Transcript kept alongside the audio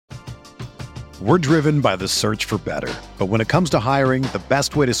We're driven by the search for better. But when it comes to hiring, the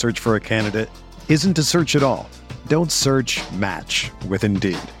best way to search for a candidate isn't to search at all. Don't search, match with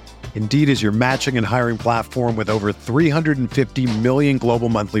Indeed. Indeed is your matching and hiring platform with over 350 million global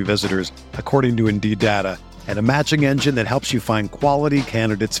monthly visitors, according to Indeed data, and a matching engine that helps you find quality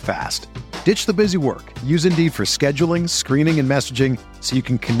candidates fast. Ditch the busy work. Use Indeed for scheduling, screening, and messaging so you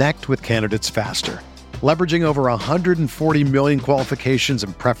can connect with candidates faster. Leveraging over 140 million qualifications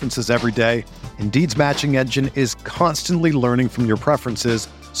and preferences every day, Indeed's matching engine is constantly learning from your preferences,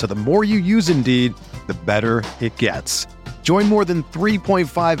 so the more you use Indeed, the better it gets. Join more than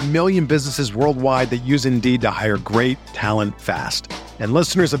 3.5 million businesses worldwide that use Indeed to hire great talent fast. And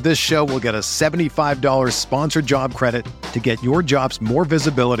listeners of this show will get a $75 sponsored job credit to get your jobs more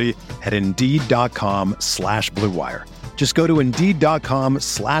visibility at Indeed.com/Blue Wire. Just go to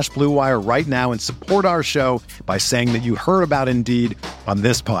Indeed.com/Blue Wire right now and support our show by saying that you heard about Indeed on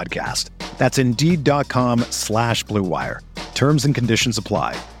this podcast. That's Indeed.com/Blue Wire. Terms and conditions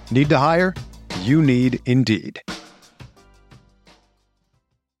apply. Need to hire? You need Indeed.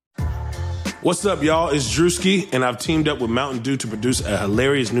 What's up, y'all? It's Drewski, and I've teamed up with Mountain Dew to produce a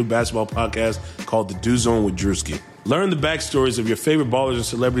hilarious new basketball podcast called The Dew Zone with Drewski. Learn the backstories of your favorite ballers and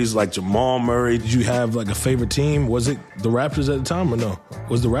celebrities like Jamal Murray. Did you have like a favorite team? Was it the Raptors at the time or no?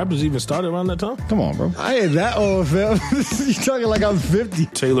 Was the Raptors even started around that time? Come on, bro. I ain't that old, fam. You talking like I'm 50.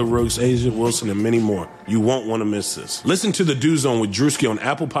 Taylor Rooks, Asia Wilson, and many more. You won't want to miss this. Listen to The Dew Zone with Drewski on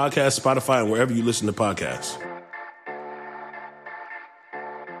Apple Podcasts, Spotify, and wherever you listen to podcasts.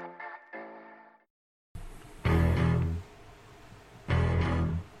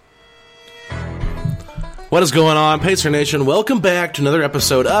 What is going on, Pacer Nation? Welcome back to another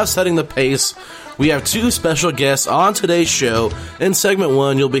episode of Setting the Pace. We have two special guests on today's show. In segment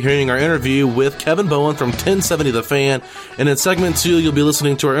one, you'll be hearing our interview with Kevin Bowen from 1070 The Fan. And in segment two, you'll be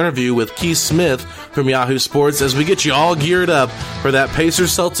listening to our interview with Keith Smith from Yahoo Sports as we get you all geared up for that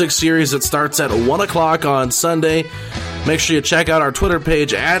Pacers-Celtics series that starts at 1 o'clock on Sunday. Make sure you check out our Twitter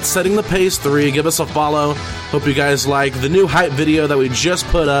page at Setting the Pace 3. Give us a follow. Hope you guys like the new hype video that we just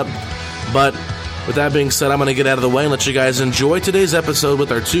put up. But with that being said, I'm going to get out of the way and let you guys enjoy today's episode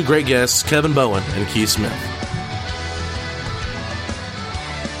with our two great guests, Kevin Bowen and Keith Smith.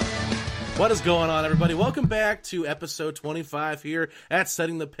 What is going on, everybody? Welcome back to episode 25 here at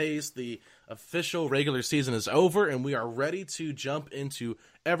Setting the Pace. The official regular season is over, and we are ready to jump into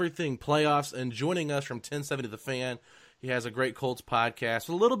everything playoffs. And joining us from 1070 The Fan, he has a great Colts podcast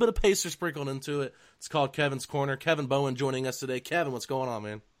with a little bit of Pacers sprinkled into it. It's called Kevin's Corner. Kevin Bowen joining us today. Kevin, what's going on,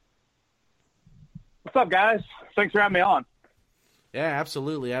 man? What's up, guys? Thanks for having me on. Yeah,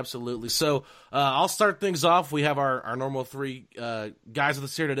 absolutely, absolutely. So I'll start things off. We have our normal three guys with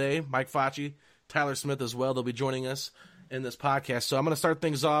us here today, Mike Facci, Tyler Smith as well. They'll be joining us in this podcast. So I'm going to start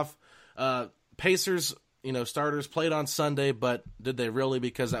things off. Pacers, starters played on Sunday, but did they really?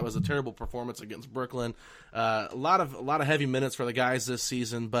 Because that was a terrible performance against Brooklyn. A lot of heavy minutes for the guys this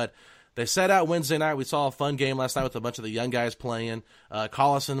season, but they set out Wednesday night. We saw a fun game last night with a bunch of the young guys playing.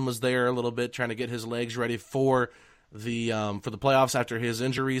 Collison was there a little bit, trying to get his legs ready for the playoffs after his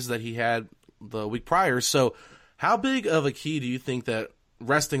injuries that he had the week prior. So, how big of a key do you think that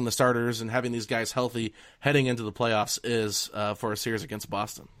resting the starters and having these guys healthy heading into the playoffs is for a series against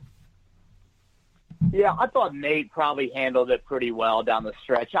Boston? Yeah, I thought Nate probably handled it pretty well down the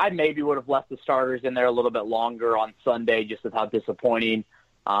stretch. I maybe would have left the starters in there a little bit longer on Sunday, just with how disappointing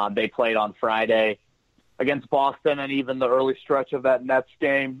they played on Friday against Boston, and even the early stretch of that Nets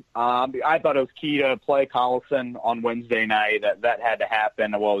game. I thought it was key to play Collison on Wednesday night. That had to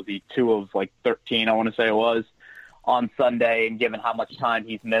happen. What was he, 2 of 13, I want to say it was, on Sunday, and given how much time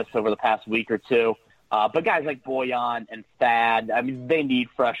he's missed over the past week or two. But guys like Bojan and Thad, I mean, they need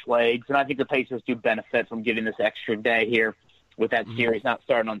fresh legs, and I think the Pacers do benefit from getting this extra day here with that series not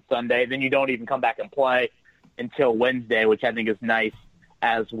starting on Sunday. Then you don't even come back and play until Wednesday, which I think is nice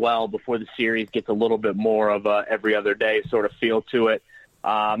as well, before the series gets a little bit more of a every other day sort of feel to it.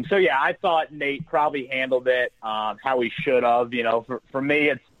 So, yeah, I thought Nate probably handled it how he should have. For me,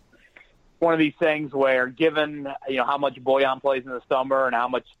 it's one of these things where, given how much Bojan plays in the summer and how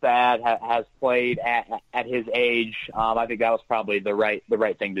much Thad has played at his age, I think that was probably the right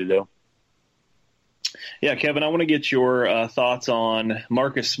thing to do. Yeah, Kevin, I want to get your thoughts on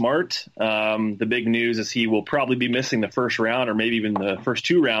Marcus Smart. The big news is he will probably be missing the first round or maybe even the first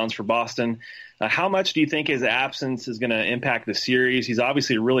 2 rounds for Boston. How much do you think his absence is going to impact the series? He's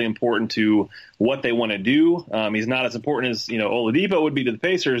obviously really important to what they want to do. He's not as important as Oladipo would be to the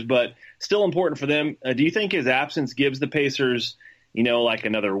Pacers, but still important for them. Do you think his absence gives the Pacers like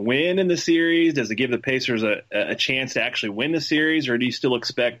another win in the series? Does it give the Pacers a chance to actually win the series, or do you still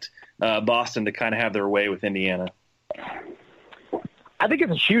expect Boston to kind of have their way with Indiana? I think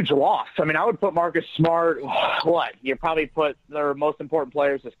it's a huge loss. I mean, I would put Marcus Smart, you probably put their most important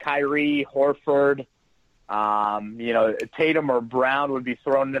players as Kyrie, Horford, Tatum or Brown would be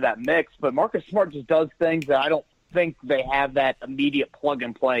thrown into that mix. But Marcus Smart just does things that I don't think they have that immediate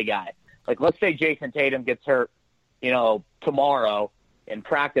plug-and-play guy. Like, let's say Jason Tatum gets hurt, tomorrow in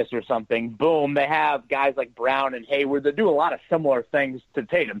practice or something. Boom, they have guys like Brown and Hayward that do a lot of similar things to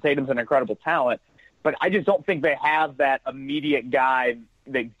Tatum. Tatum's an incredible talent. But I just don't think they have that immediate guy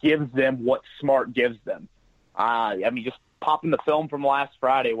that gives them what Smart gives them. Just popping the film from last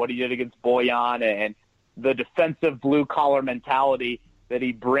Friday, what he did against Bojan and the defensive blue-collar mentality that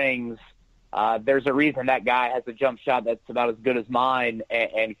he brings, there's a reason that guy has a jump shot that's about as good as mine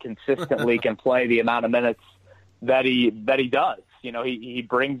and consistently can play the amount of minutes that he does. He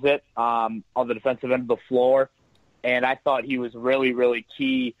brings it on the defensive end of the floor, and I thought he was really, really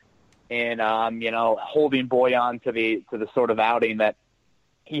key in holding Bojan to the sort of outing that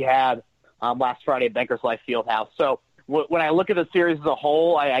he had last Friday at Bankers Life Fieldhouse. So when I look at the series as a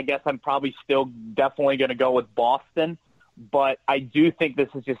whole, I guess I'm probably still definitely going to go with Boston, but I do think this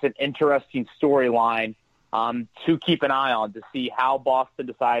is just an interesting storyline to keep an eye on, to see how Boston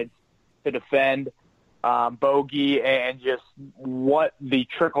decides to defend Bogey and just what the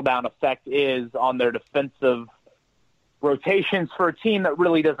trickle-down effect is on their defensive rotations for a team that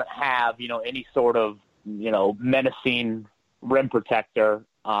really doesn't have, any sort of, menacing rim protector.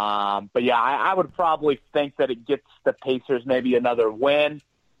 But yeah, I would probably think that it gets the Pacers maybe another win,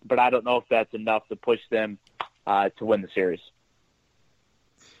 but I don't know if that's enough to push them to win the series.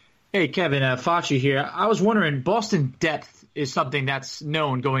 Hey, Kevin, Facci here. I was wondering, Boston depth is something that's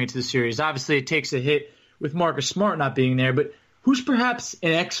known going into the series. Obviously, it takes a hit with Marcus Smart not being there, but who's perhaps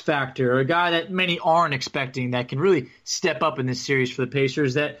an X factor, or a guy that many aren't expecting that can really step up in this series for the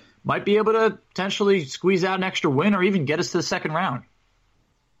Pacers that might be able to potentially squeeze out an extra win or even get us to the second round?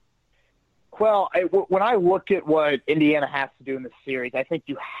 Well, when I look at what Indiana has to do in this series, I think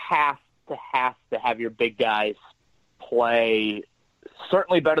you have to have your big guys play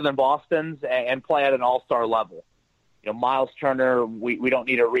certainly better than Boston's and play at an all-star level. Miles Turner, we don't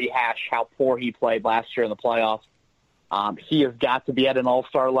need to rehash how poor he played last year in the playoffs. He has got to be at an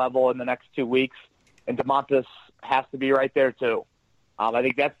all-star level in the next 2 weeks, and DeMontis has to be right there too. I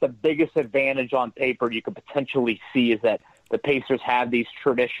think that's the biggest advantage on paper you could potentially see, is that the Pacers have these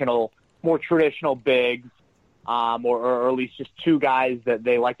more traditional bigs, or at least just two guys that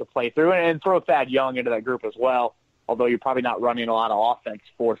they like to play through, and throw Thad Young into that group as well, although you're probably not running a lot of offense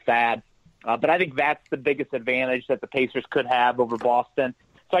for Thad. But I think that's the biggest advantage that the Pacers could have over Boston.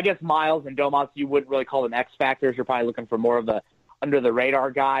 So I guess Miles and Domas, you wouldn't really call them X factors. You're probably looking for more of the under-the-radar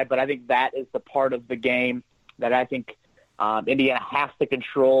guy. But I think that is the part of the game that I think Indiana has to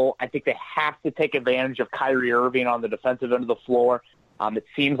control. I think they have to take advantage of Kyrie Irving on the defensive end of the floor. It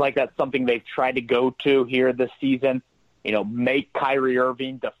seems like that's something they've tried to go to here this season. Make Kyrie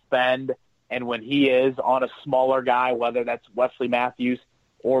Irving defend. And when he is on a smaller guy, whether that's Wesley Matthews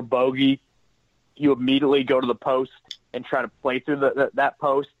or Bogey, you immediately go to the post and try to play through that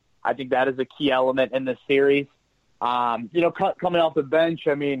post. I think that is a key element in this series. Coming off the bench,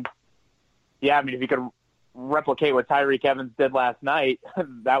 if you could replicate what Tyreke Evans did last night,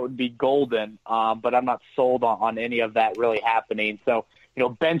 that would be golden. But I'm not sold on any of that really happening. So,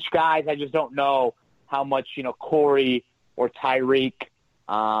 bench guys, I just don't know how much, Corey or Tyreke,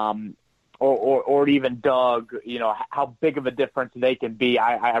 or even Doug, how big of a difference they can be.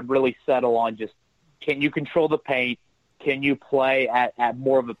 I really settle on just, can you control the paint? Can you play at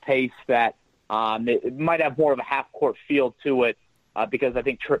more of a pace that it might have more of a half-court feel to it? Because I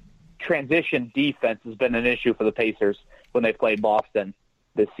think transition defense has been an issue for the Pacers when they played Boston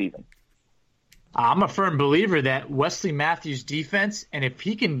this season. I'm a firm believer that Wesley Matthews' defense, and if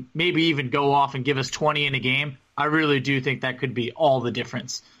he can maybe even go off and give us 20 in a game, I really do think that could be all the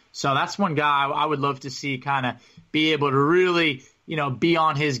difference. So that's one guy I would love to see kind of be able to really, be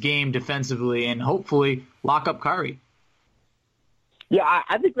on his game defensively and hopefully lock up Kyrie. Yeah,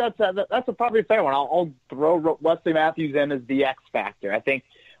 I think that's a probably fair one. I'll throw Wesley Matthews in as the X factor. I think,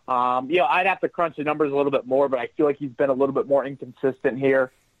 I'd have to crunch the numbers a little bit more, but I feel like he's been a little bit more inconsistent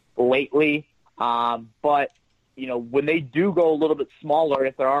here lately. But, when they do go a little bit smaller,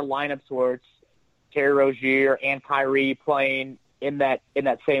 if there are lineups where it's Terry Rozier and Kyrie playing in that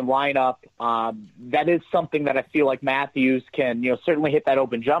same lineup, that is something that I feel like Matthews can, certainly hit that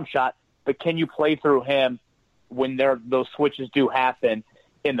open jump shot, but can you play through him when those switches do happen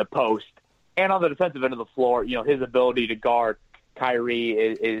in the post? And on the defensive end of the floor, his ability to guard Kyrie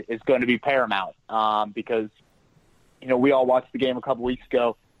is going to be paramount because, we all watched the game a couple weeks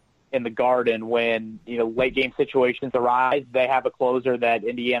ago in the Garden when, late game situations arise. They have a closer that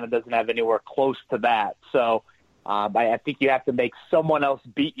Indiana doesn't have anywhere close to that. So I think you have to make someone else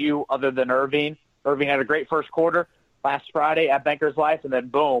beat you other than Irving. Irving had a great first quarter last Friday at Bankers Life, and then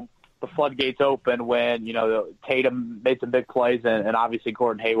boom, the floodgates open when, Tatum made some big plays and obviously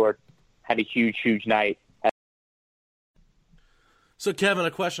Gordon Hayward had a huge, huge night. So, Kevin, a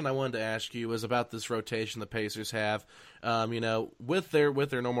question I wanted to ask you was about this rotation the Pacers have. With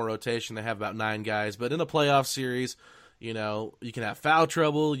their normal rotation, they have about 9 guys, but in a playoff series, you can have foul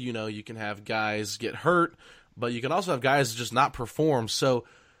trouble, you can have guys get hurt, but you can also have guys just not perform. So,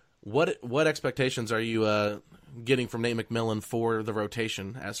 what expectations are you getting from Nate McMillan for the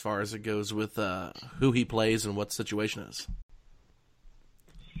rotation as far as it goes with who he plays and what the situation is?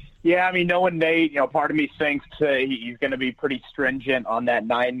 Yeah, knowing Nate, part of me thinks he's going to be pretty stringent on that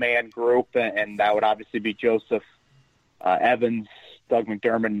 9-man group, and that would obviously be Joseph, Evans, Doug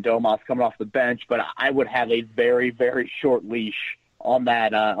McDermott, and Domas coming off the bench. But I would have a very, very short leash on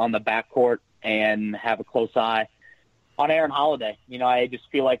that on the backcourt and have a close eye on Aaron Holiday. I just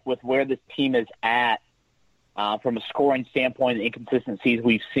feel like with where this team is at, from a scoring standpoint, the inconsistencies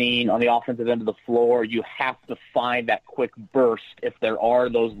we've seen on the offensive end of the floor, you have to find that quick burst if there are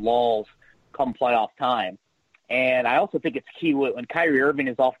those lulls come playoff time. And I also think it's key when Kyrie Irving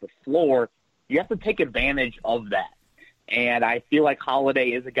is off the floor, you have to take advantage of that. And I feel like Holiday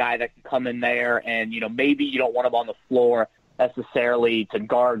is a guy that can come in there and, maybe you don't want him on the floor necessarily to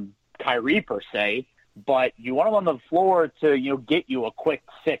guard Kyrie per se, but you want him on the floor to, get you a quick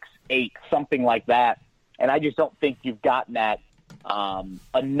 6, 8, something like that. And I just don't think you've gotten that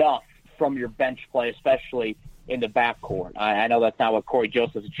enough from your bench play, especially in the backcourt. I know that's not what Corey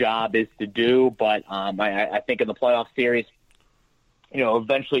Joseph's job is to do, but I think in the playoff series,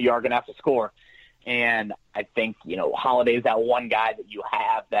 eventually you are going to have to score. And I think, Holiday is that one guy that you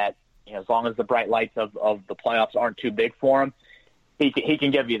have that, as long as the bright lights of the playoffs aren't too big for him, he can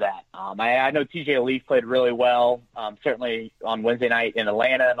give you that. I know TJ Leaf played really well, certainly on Wednesday night in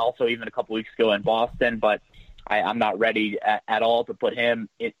Atlanta and also even a couple weeks ago in Boston, but I'm not ready at all to put him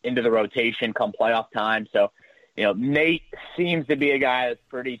into the rotation come playoff time. So, Nate seems to be a guy that's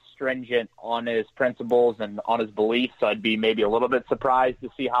pretty stringent on his principles and on his beliefs, so I'd be maybe a little bit surprised to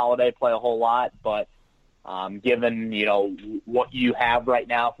see Holiday play a whole lot, but given, what you have right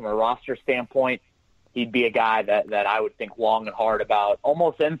now from a roster standpoint, he'd be a guy that I would think long and hard about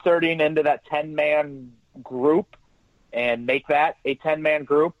almost inserting into that 10-man group and make that a 10-man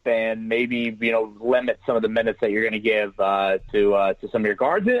group and maybe, limit some of the minutes that you're going to give to some of your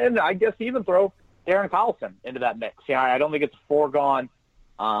guards. And I guess even throw Darren Collison into that mix. I don't think it's a foregone,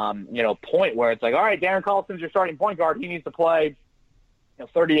 point where it's like, all right, Darren Collison's your starting point guard. He needs to play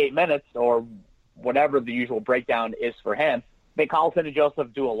 38 minutes or whatever the usual breakdown is for him. I think Collison and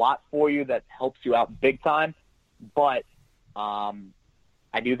Joseph do a lot for you that helps you out big time, but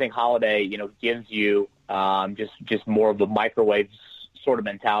I do think Holiday, gives you just more of the microwave sort of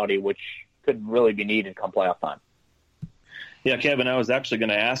mentality, which could really be needed come playoff time. Yeah, Kevin, I was actually going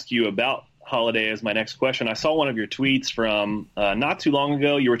to ask you about Holiday as my next question. I saw one of your tweets from not too long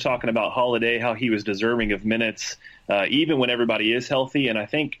ago. You were talking about Holiday, how he was deserving of minutes, even when everybody is healthy, and I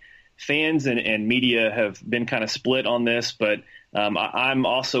think fans and media have been kind of split on this, but I'm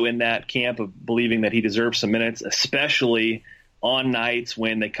also in that camp of believing that he deserves some minutes, especially on nights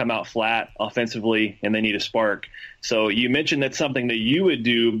when they come out flat offensively and they need a spark. So you mentioned that's something that you would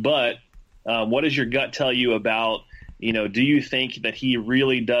do, but what does your gut tell you about, do you think that he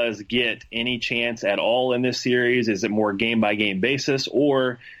really does get any chance at all in this series? Is it more game-by-game basis,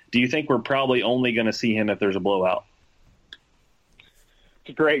 or do you think we're probably only going to see him if there's a blowout? It's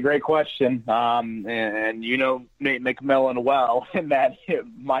a great question. And Nate McMillan well, in that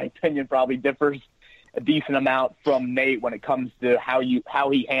my opinion probably differs a decent amount from Nate when it comes to how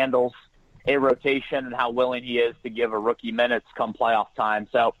he handles a rotation and how willing he is to give a rookie minutes come playoff time.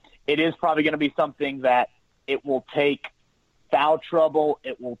 So it is probably going to be something that it will take foul trouble.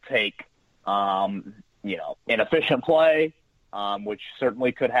 It will take, inefficient play, which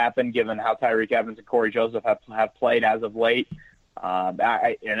certainly could happen given how Tyreke Evans and Corey Joseph have played as of late.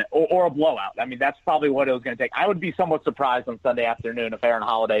 Or a blowout. That's probably what it was going to take. I would be somewhat surprised on Sunday afternoon if Aaron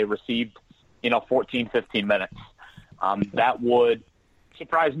Holiday received, 14, 15 minutes. That would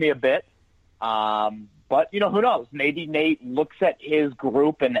surprise me a bit. But, who knows? Maybe Nate looks at his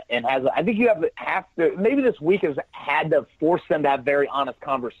group and has – I think you have to – maybe this week has had to force them to have very honest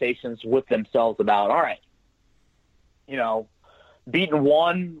conversations with themselves about, all right, beaten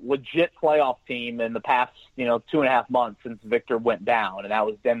one legit playoff team in the past, 2.5 months since Victor went down, and that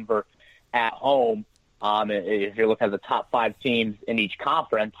was Denver at home. If you're looking at the top 5 teams in each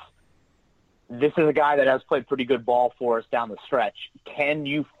conference, this is a guy that has played pretty good ball for us down the stretch. Can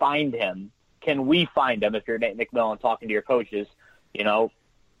you find him? Can we find him if you're Nate McMillan talking to your coaches?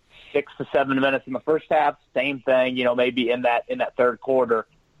 6 to 7 minutes in the first half, same thing, maybe in that third quarter.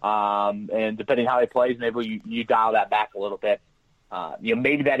 And depending how he plays, maybe you dial that back a little bit.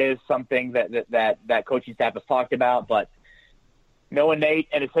 Maybe that is something that coaching staff has talked about, but knowing Nate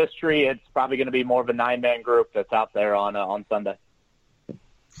and his history, it's probably going to be more of a 9-man group that's out there on Sunday.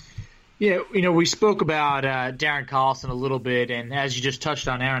 Yeah, we spoke about Darren Collison a little bit, and as you just touched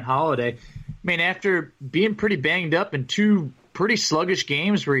on Aaron Holiday, after being pretty banged up in 2 pretty sluggish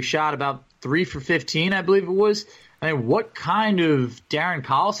games where he shot about 3 for 15, I believe it was, what kind of Darren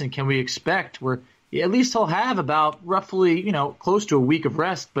Collison can we expect where at least he'll have about roughly, close to a week of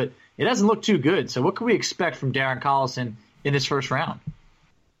rest, but it doesn't look too good. So what can we expect from Darren Collison in this first round?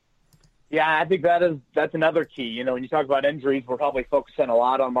 Yeah, I think that's another key. When you talk about injuries, we're probably focusing a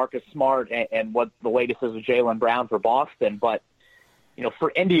lot on Marcus Smart and what the latest is with Jaylen Brown for Boston. But,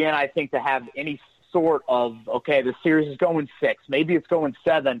 for Indiana, I think to have any sort of, okay, the series is going 6, maybe it's going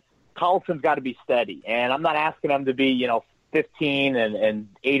 7, Collison's got to be steady. And I'm not asking him to be, 15 and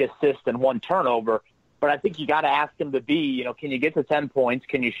 8 assists and 1 turnover, but I think you got to ask him to be, can you get to 10 points?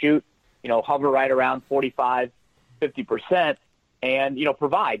 Can you shoot, hover right around 45, 50%? And,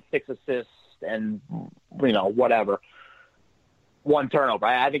 provide 6 assists and, whatever, 1 turnover.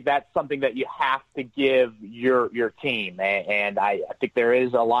 I think that's something that you have to give your team. And I think there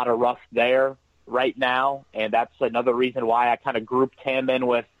is a lot of rust there right now. And that's another reason why I kind of grouped him in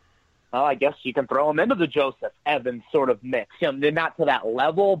with, well, I guess you can throw him into the Joseph Evans sort of mix. Not to that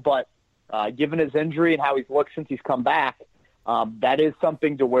level, but given his injury and how he's looked since he's come back, that is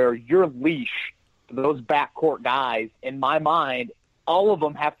something to where your leash, those backcourt guys, in my mind, all of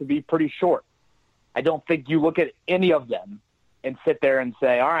them have to be pretty short. I don't think you look at any of them and sit there and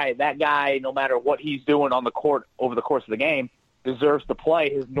say, all right, that guy, no matter what he's doing on the court over the course of the game, deserves to play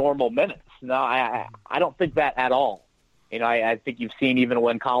his normal minutes. No, I don't think that at all. I think you've seen even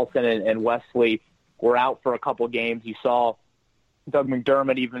when Collison and Wesley were out for a couple of games, you saw Doug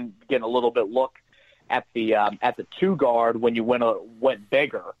McDermott even getting a little bit look at the 2 guard when you went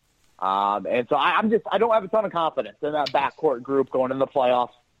bigger. And so I don't have a ton of confidence in that backcourt group going into the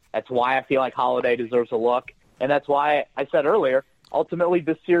playoffs. That's why I feel like Holiday deserves a look. And that's why I said earlier, ultimately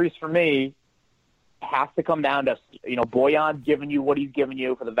this series for me has to come down to, Bojan giving you what he's given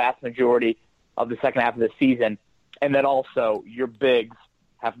you for the vast majority of the second half of the season. And then also your bigs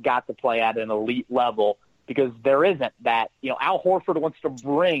have got to play at an elite level because there isn't that, Al Horford wants to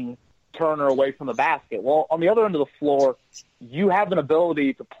bring Turner away from the basket. Well, on the other end of the floor, you have an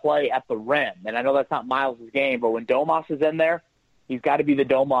ability to play at the rim. And I know that's not Miles' game, but when Domas is in there, he's got to be the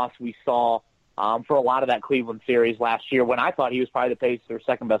Domas we saw for a lot of that Cleveland series last year when I thought he was probably the Pacers'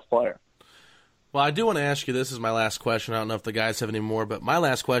 second-best player. Well, I do want to ask you, this is my last question. I don't know if the guys have any more, but my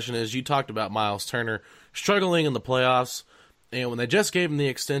last question is, you talked about Miles Turner struggling in the playoffs, and when they just gave him the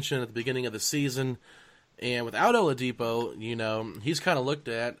extension at the beginning of the season, and without Oladipo, he's kind of looked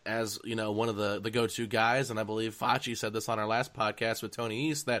at as, one of the go-to guys, and I believe Facci said this on our last podcast with Tony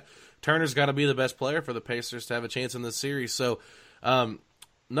East, that Turner's got to be the best player for the Pacers to have a chance in this series. So,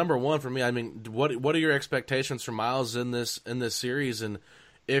 number one for me, what are your expectations for Miles in this series, and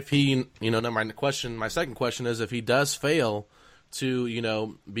if he, my second question is, if he does fail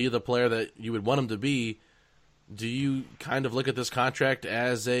to, be the player that you would want him to be, do you kind of look at this contract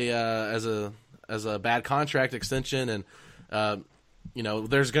as a bad contract extension? And,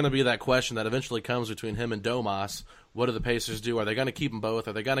 there's going to be that question that eventually comes between him and Domas. What do the Pacers do? Are they going to keep them both?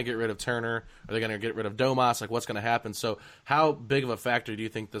 Are they going to get rid of Turner? Are they going to get rid of Domas? What's going to happen? So how big of a factor do you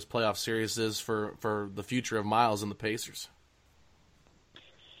think this playoff series is for the future of Miles and the Pacers?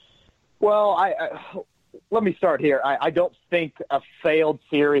 Well, let me start here. I don't think a failed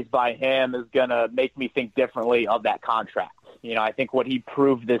series by him is going to make me think differently of that contract. I think what he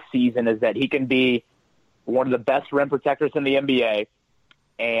proved this season is that he can be one of the best rim protectors in the NBA,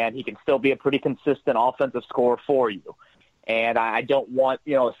 and he can still be a pretty consistent offensive scorer for you. And I don't want,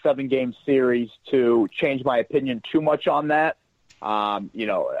 a 7-game series to change my opinion too much on that.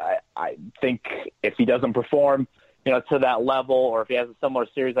 I think if he doesn't perform, to that level, or if he has a similar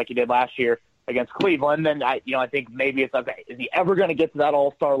series like he did last year against Cleveland, then I think maybe it's okay. Is he ever going to get to that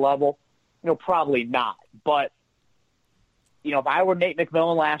all-star level? Probably not. But, if I were Nate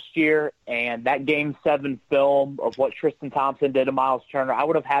McMillan last year and that Game 7 film of what Tristan Thompson did to Miles Turner, I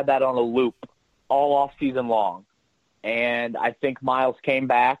would have had that on a loop all off season long. and I think Miles came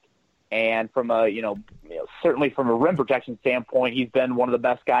back. And from a, certainly from a rim protection standpoint, he's been one of the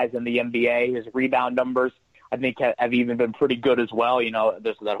best guys in the NBA. His rebound numbers, I think, have even been pretty good as well.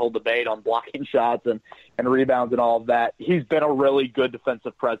 There's that whole debate on blocking shots and rebounds and all of that. He's been a really good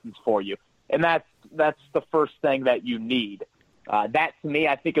defensive presence for you. And that's the first thing that you need. That, to me,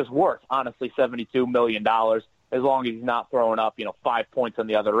 I think is worth, honestly, $72 million, as long as he's not throwing up, 5 points on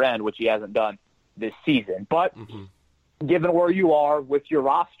the other end, which he hasn't done this season. But given where you are with your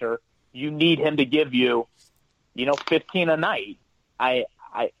roster, you need him to give you, 15 a night. I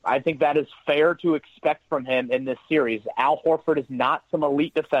think that is fair to expect from him in this series. Al Horford is not some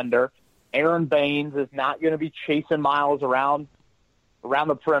elite defender. Aaron Baines is not going to be chasing Miles around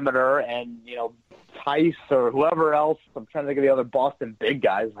the perimeter, and, Tice or whoever else. I'm trying to think of the other Boston big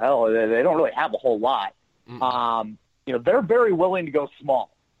guys. Hell, they don't really have a whole lot. They're very willing to go small,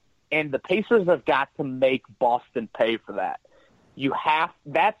 and the Pacers have got to make Boston pay for that.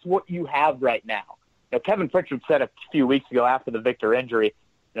 That's what you have right now. Kevin Pritchard said a few weeks ago after the Victor injury,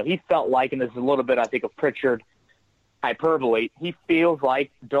 he felt like, and this is a little bit, I think, of Pritchard hyperbole, he feels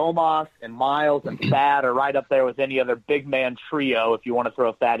like Domas and Miles and Thad are right up there with any other big man trio, if you want to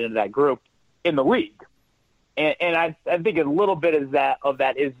throw Thad into that group, in the league. And I think a little bit of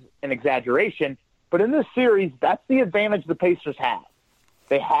that is an exaggeration, but in this series, that's the advantage the Pacers have.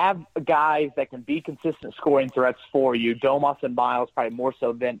 They have guys that can be consistent scoring threats for you. Domas and Miles probably more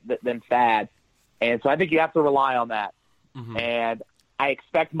so than Thad. And so I think you have to rely on that. And I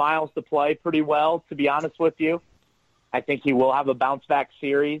expect Miles to play pretty well, to be honest with you. I think he will have a bounce-back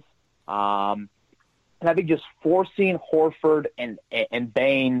series. And I think just forcing Horford and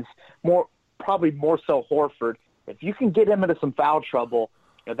Baines, probably more so Horford, if you can get him into some foul trouble,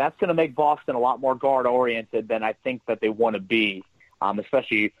 that's going to make Boston a lot more guard-oriented than I think that they want to be.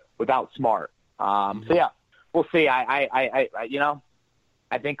 Especially without Smart. So yeah, we'll see. I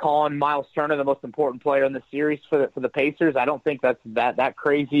think calling Miles Turner the most important player in the series for the Pacers, I don't think that's that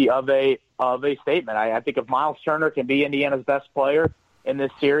crazy of a statement. I think if Miles Turner can be Indiana's best player in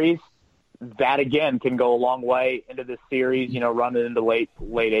this series, that again can go a long way into this series. Running into late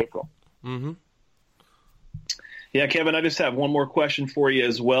April. Yeah, Kevin, I just have one more question for you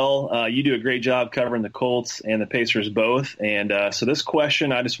as well. You do a great job covering the Colts and the Pacers both. And so this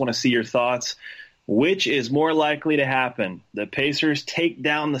question, I just want to see your thoughts. Which is more likely to happen? The Pacers take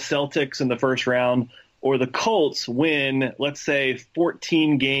down the Celtics in the first round, or the Colts win, let's say,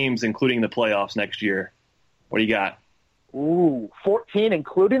 14 games, including the playoffs next year? What do you got? Ooh, 14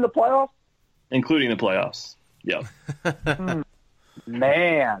 including the playoffs? Including the playoffs, yep.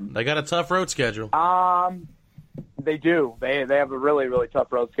 Man. They got a tough road schedule. They do. They have a really, really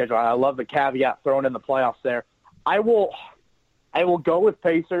tough road schedule. I love the caveat thrown in the playoffs there. I will go with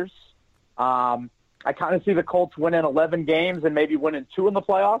Pacers. I kind of see the Colts winning 11 games and maybe winning 2 in the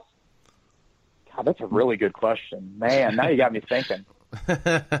playoffs. God, that's a really good question. Man, now you got me thinking.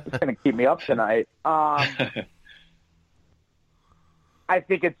 It's going to keep me up tonight. I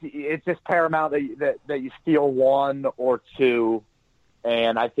think it's just paramount that you steal 1 or 2.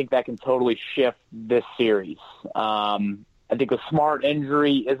 And I think that can totally shift this series. I think a Smart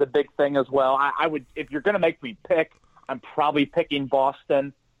injury is a big thing as well. I would, if you're going to make me pick, I'm probably picking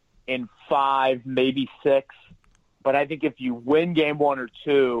Boston in 5, maybe 6. But I think if you win game 1 or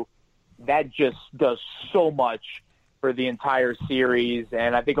 2, that just does so much for the entire series,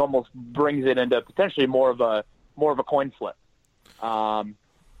 and I think almost brings it into potentially more of a coin flip.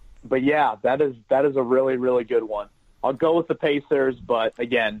 But yeah, that is a really, really good one. I'll go with the Pacers, but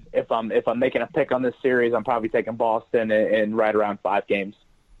again, if I'm making a pick on this series, I'm probably taking Boston in right around 5 games.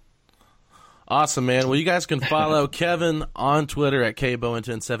 Awesome, man. Well, you guys can follow Kevin on Twitter at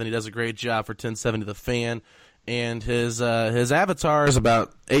KBowen1070. He does a great job for 1070 The Fan, and his avatar is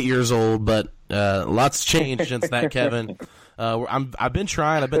about 8 years old, but lots changed since that, Kevin. I've been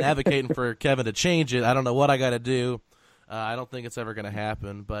advocating for Kevin to change it. I don't know what I got to do. I don't think it's ever going to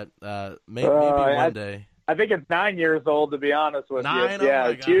happen, but maybe one day. I think it's 9 years old, to be honest with 9? you. Yeah,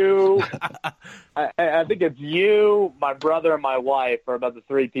 it's you. I think it's you, my brother, and my wife are about the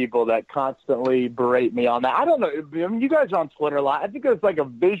 3 people that constantly berate me on that. I don't know. I mean, you guys are on Twitter a lot. I think there's like a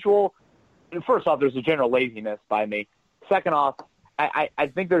visual. First off, there's a general laziness by me. Second off,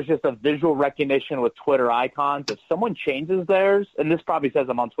 I think there's just a visual recognition with Twitter icons. If someone changes theirs, and this probably says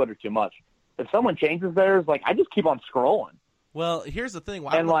I'm on Twitter too much, if someone changes theirs, like I just keep on scrolling. Well, here's the thing.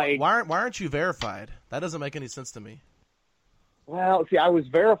 Why aren't you verified? That doesn't make any sense to me. Well, see, I was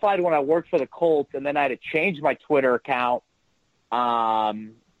verified when I worked for the Colts, and then I had to change my Twitter account.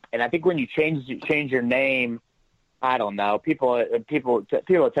 And I think when you change your name, I don't know. People at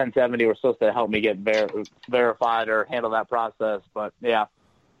 1070 were supposed to help me get verified or handle that process, but yeah.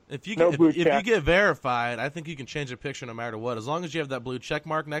 If you get verified, I think you can change a picture no matter what. As long as you have that blue check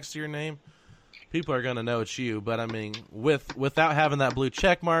mark next to your name, people are going to know it's you. But I mean, without having that blue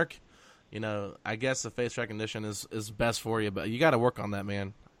check mark, I guess the face recognition is best for you. But you got to work on that,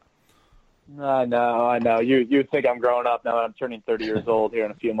 man. I know. You think I'm growing up now that I'm turning 30 years old here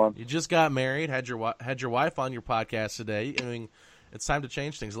in a few months. You just got married, had your wife on your podcast today. I mean, it's time to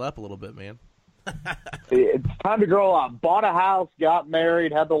change things up a little bit, man. It's time to grow up. Bought a house, got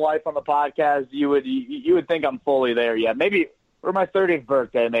married, had the wife on the podcast. You would think I'm fully there yet. Maybe for my 30th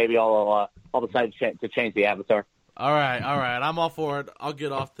birthday, maybe I'll decide to change the avatar. All right. I'm all for it. I'll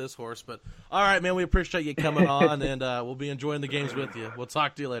get off this horse, but all right, man. We appreciate you coming on, and we'll be enjoying the games with you. We'll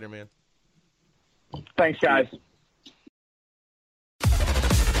talk to you later, man. Thanks, guys.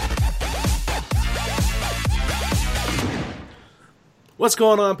 What's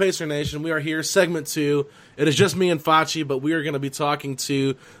going on, Pacer Nation? We are here, segment 2. It is just me and Facci, but we are going to be talking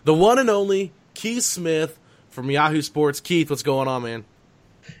to the one and only Keith Smith from Yahoo Sports. Keith, what's going on, man?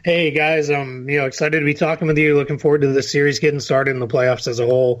 Hey, guys. I'm excited to be talking with you. Looking forward to the series getting started in the playoffs as a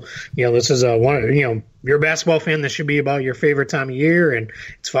whole. This is you're a basketball fan. This should be about your favorite time of year, and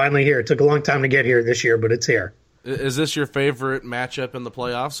it's finally here. It took a long time to get here this year, but it's here. Is this your favorite matchup in the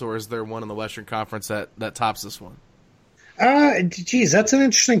playoffs, or is there one in the Western Conference that tops this one? Geez, that's an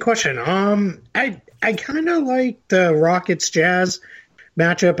interesting question. I kind of like the Rockets Jazz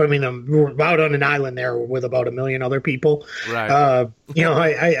matchup. I mean, I'm out on an island there with about 1 million other people. Right.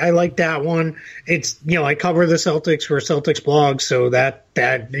 I like that one. It's, I cover the Celtics for Celtics blog, so that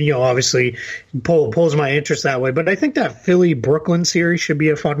obviously pulls my interest that way. But I think that Philly-Brooklyn series should be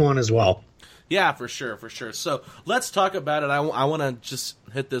a fun one as well. Yeah, for sure. So let's talk about it. I want to just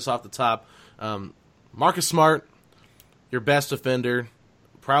hit this off the top. Marcus Smart, your best defender,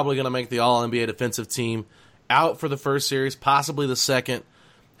 probably going to make the All-NBA defensive team, out for the first series, possibly the second.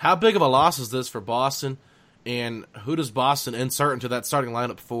 How big of a loss is this for Boston, and who does Boston insert into that starting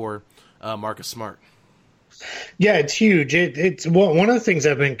lineup for Marcus Smart? Yeah, it's huge. It's one of the things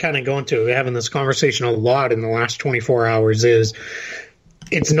I've been kind of going to, having this conversation a lot in the last 24 hours is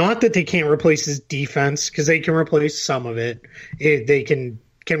it's not that they can't replace his defense, because they can replace some of it. They can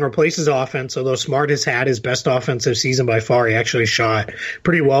replace his offense, although Smart has had his best offensive season by far. He actually shot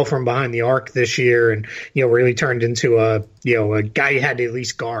pretty well from behind the arc this year and, really turned into a guy you had to at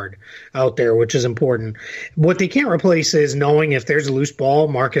least guard out there, which is important. What they can't replace is knowing if there's a loose ball,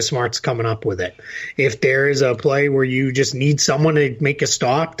 Marcus Smart's coming up with it. If there is a play where you just need someone to make a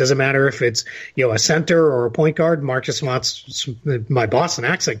stop, doesn't matter if it's, a center or a point guard, Marcus Smart's, my Boston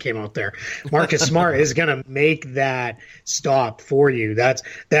accent came out there. Marcus Smart is going to make that stop for you. That's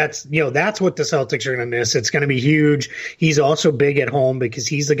what the Celtics are going to miss. It's going to be huge. He's also big at home because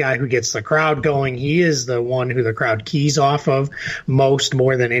he's the guy who gets the crowd going. He is the one who the crowd keys off of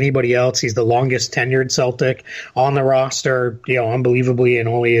more than anybody else. He's the longest tenured Celtic on the roster, unbelievably, and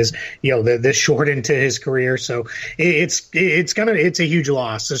only is, this short into his career. So it's a huge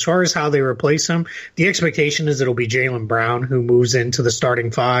loss. As far as how they replace him, the expectation is it'll be Jaylen Brown who moves into the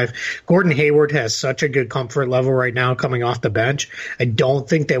starting 5. Gordon Hayward has such a good comfort level right now coming off the bench. I don't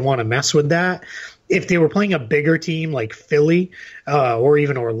think they want to mess with that. If they were playing a bigger team like Philly or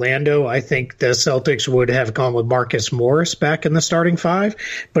even Orlando, I think the Celtics would have gone with Marcus Morris back in the starting 5.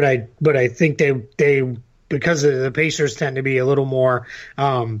 But I think they because the Pacers tend to be a little more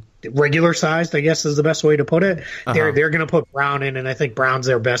regular sized, I guess is the best way to put it. They're going to put Brown in, and I think Brown's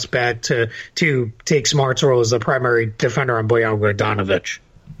their best bet to take Smart's role as the primary defender on Bojan Bogdanovic.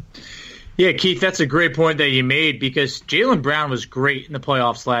 Yeah, Keith, that's a great point that you made because Jaylen Brown was great in the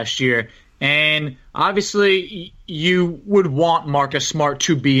playoffs last year. And obviously you would want Marcus Smart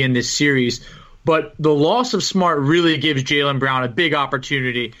to be in this series. But the loss of Smart really gives Jaylen Brown a big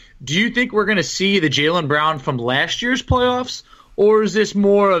opportunity. Do you think we're going to see the Jaylen Brown from last year's playoffs? Or is this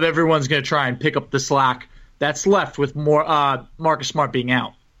more of everyone's going to try and pick up the slack that's left with more Marcus Smart being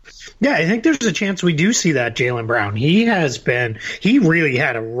out? Yeah, I think there's a chance we do see that Jaylen Brown. He really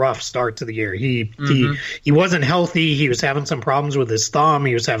had a rough start to the year. He wasn't healthy. He was having some problems with his thumb.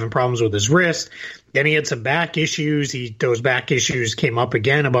 He was having problems with his wrist. Then he had some back issues. Those back issues came up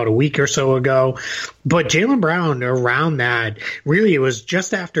again about a week or so ago. But Jaylen Brown, around that, really it was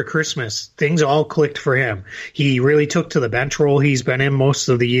just after Christmas. Things all clicked for him. He really took to the bench role he's been in most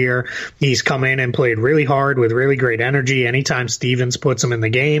of the year. He's come in and played really hard with really great energy anytime Stevens puts him in the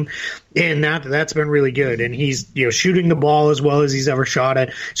game. And that's been really good. And he's shooting the ball as well as he's ever shot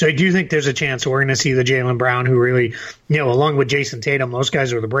it. So I do think there's a chance we're going to see the Jaylen Brown who really, along with Jason Tatum, those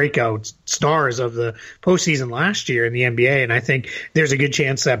guys are the breakout stars of the postseason last year in the NBA, and I think there's a good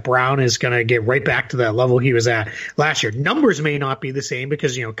chance that Brown is going to get right back to that level he was at last year. Numbers may not be the same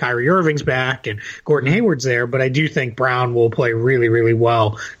because, Kyrie Irving's back and Gordon Hayward's there, but I do think Brown will play really, really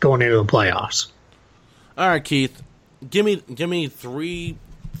well going into the playoffs. All right, Keith, give me three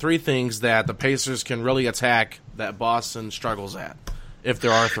things that the Pacers can really attack that Boston struggles at, if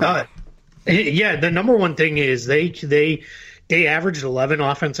there are three. Yeah, the number one thing is they averaged 11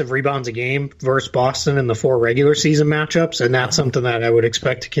 offensive rebounds a game versus Boston in the 4 regular season matchups, and that's something that I would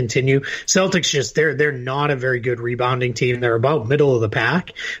expect to continue. Celtics they're not a very good rebounding team. They're about middle of the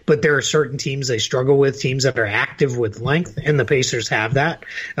pack, but there are certain teams they struggle with, teams that are active with length, and the Pacers have that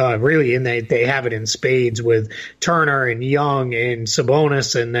really, and they have it in spades with Turner and Young and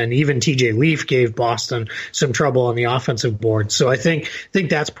Sabonis, and then even TJ Leaf gave Boston some trouble on the offensive board. So I think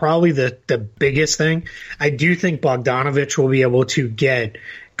that's probably the biggest thing. I do think Bogdanovich will be able to get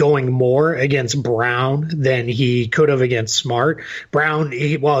going more against Brown than he could have against Smart. Brown,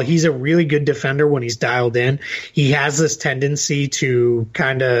 while he's a really good defender when he's dialed in, he has this tendency to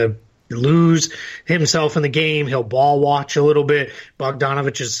kind of lose himself in the game. He'll ball watch a little bit.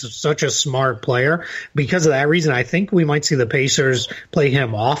 Bogdanovich is such a smart player. Because of that reason, I think we might see the Pacers play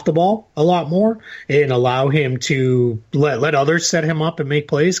him off the ball a lot more and allow him to let others set him up and make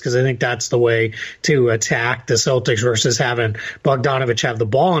plays, because I think that's the way to attack the Celtics versus having Bogdanovich have the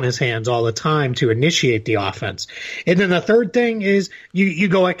ball in his hands all the time to initiate the offense. And then the third thing is you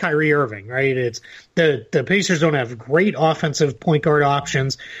go at Kyrie Irving, right? It's the Pacers don't have great offensive point guard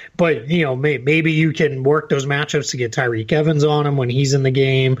options, but maybe you can work those matchups to get Tyreek Evans on him when he's in the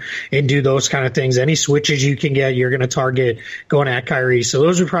game and do those kind of things. Any switches you can get, you're going to target going at Kyrie. So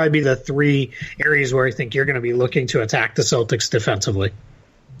those would probably be the 3 areas where I think you're going to be looking to attack the Celtics defensively.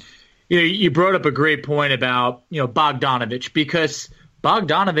 You brought up a great point about Bogdanovich, because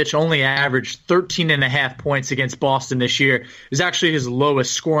Bogdanovich only averaged 13.5 points against Boston this year. It was actually his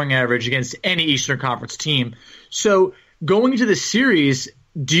lowest scoring average against any Eastern Conference team. So going into the series,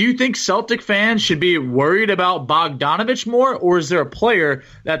 do you think Celtic fans should be worried about Bogdanovich more, or is there a player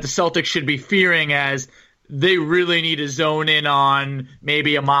that the Celtics should be fearing as they really need to zone in on,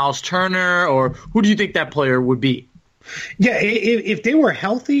 maybe a Miles Turner, or who do you think that player would be? Yeah, if they were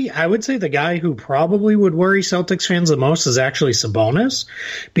healthy, I would say the guy who probably would worry Celtics fans the most is actually Sabonis,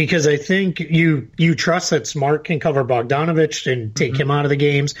 because I think you trust that Smart can cover Bogdanovich and take him out of the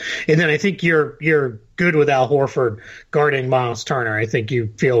games, and then I think you're good with Al Horford guarding Miles Turner. I think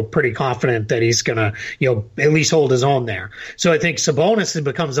you feel pretty confident that he's going to, at least hold his own there. So I think Sabonis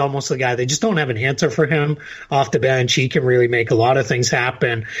becomes almost the guy. They just don't have an answer for him off the bench. He can really make a lot of things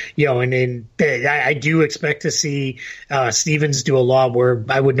happen, and I do expect to see Stevens do a lot, where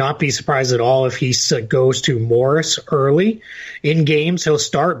I would not be surprised at all if he goes to Morris early in games. He'll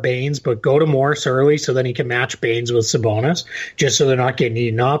start Baines, but go to Morris early so then he can match Baines with Sabonis, just so they're not getting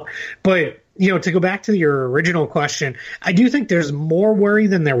eaten up. But to go back to your original question, I do think there's more worry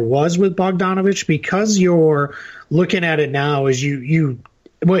than there was with Bogdanovich, because you're looking at it now as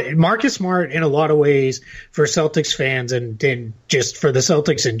Marcus Smart, in a lot of ways, for Celtics fans and just for the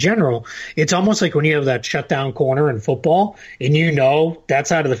Celtics in general, it's almost like when you have that shutdown corner in football and that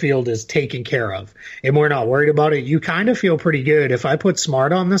side of the field is taken care of and we're not worried about it. You kind of feel pretty good. If I put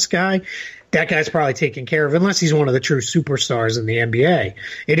Smart on this guy, that guy's probably taken care of, unless he's one of the true superstars in the NBA.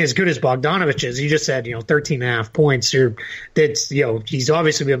 And as good as Bogdanovich is, you just said, 13.5 points. He's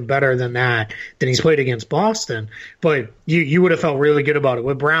obviously been better than that, than he's played against Boston. But you would have felt really good about it.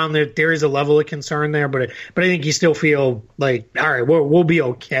 With Brown, there is a level of concern there, but I think you still feel like, all right, we'll be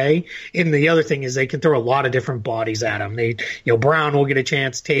okay. And the other thing is they can throw a lot of different bodies at him. Brown will get a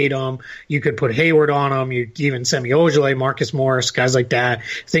chance, Tatum. You could put Hayward on him. Even Semi Ojeleye, Marcus Morris, guys like that.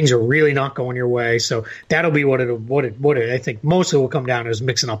 Things are really not going your way. So that'll be what I think most of it will come down to, is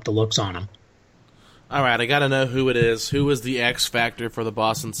mixing up the looks on him. All right, I got to know who it is. Who is the X factor for the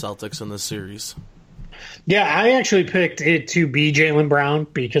Boston Celtics in this series? Yeah, I actually picked it to be Jaylen Brown,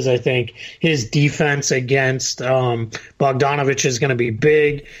 because I think his defense against Bogdanovich is going to be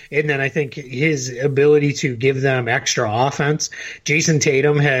big, and then I think his ability to give them extra offense. Jason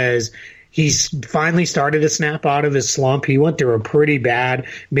Tatum he's finally started to snap out of his slump. He went through a pretty bad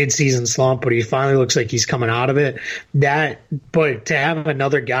midseason slump, but he finally looks like he's coming out of it. But to have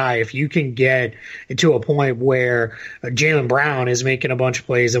another guy, if you can get to a point where Jaylen Brown is making a bunch of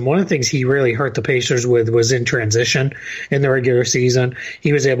plays, and one of the things he really hurt the Pacers with was in transition in the regular season.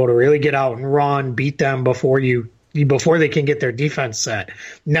 He was able to really get out and run, beat them before they can get their defense set.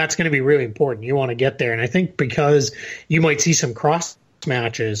 And that's going to be really important. You want to get there. And I think because you might see some cross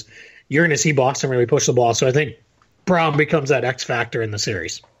matches, you're going to see Boston really push the ball. So I think Brown becomes that X factor in the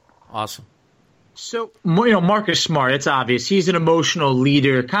series. Awesome. So, Marcus Smart, it's obvious. He's an emotional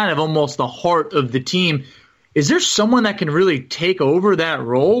leader, kind of almost the heart of the team. Is there someone that can really take over that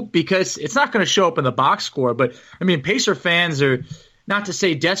role? Because it's not going to show up in the box score. But, Pacer fans are, not to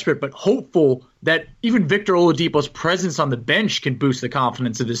say desperate, but hopeful that even Victor Oladipo's presence on the bench can boost the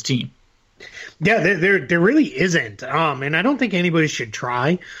confidence of this team. Yeah, there really isn't. And I don't think anybody should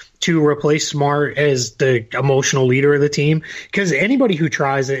try to replace Smart as the emotional leader of the team, because anybody who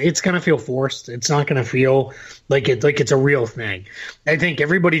tries it, it's going to feel forced. It's not going to feel like it's a real thing. I think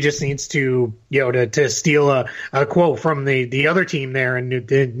everybody just needs to, to steal a quote from the other team there in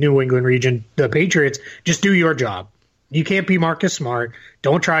the New England region, the Patriots, just do your job. You can't be Marcus Smart.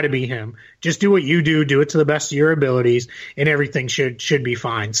 Don't try to be him. Just do what you do. Do it to the best of your abilities, and everything should be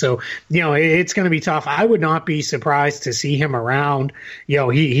fine. So, it's going to be tough. I would not be surprised to see him around.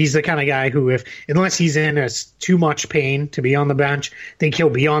 He's the kind of guy who, unless he's in too much pain to be on the bench, I think he'll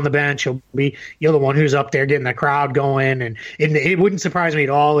be on the bench. He'll be the one who's up there getting the crowd going. And it wouldn't surprise me at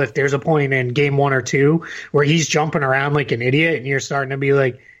all if there's a point in game 1 or 2 where he's jumping around like an idiot, and you're starting to be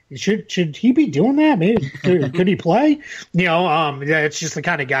like, Should he be doing that? Maybe could he play? It's just the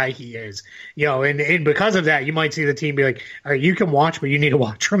kind of guy he is. And because of that, you might see the team be like, all right, you can watch, but you need to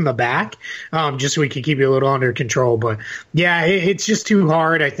watch from the back, just so we can keep you a little under control. But yeah, it's just too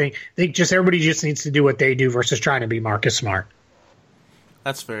hard. I think just everybody just needs to do what they do versus trying to be Marcus Smart.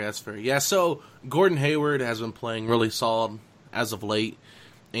 That's fair. Yeah. So Gordon Hayward has been playing really solid as of late,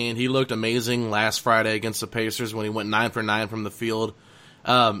 and he looked amazing last Friday against the Pacers when he went 9 for 9 from the field.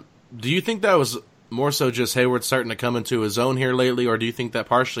 Do you think that was more so just Hayward starting to come into his own here lately, or do you think that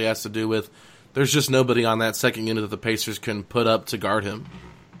partially has to do with there's just nobody on that second unit that the Pacers can put up to guard him?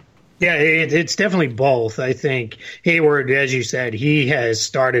 Yeah, it's definitely both. I think Hayward, as you said, he has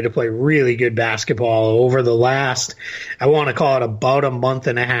started to play really good basketball over the last, I want to call it about a month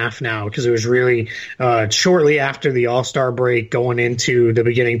and a half now, because it was really shortly after the All-Star break going into the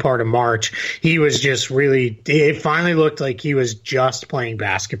beginning part of March. He was just really, it finally looked like he was just playing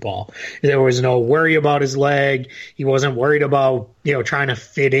basketball. There was no worry about his leg. He wasn't worried about trying to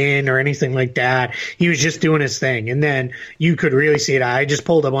fit in or anything like that. He was just doing his thing. And then you could really see it. I just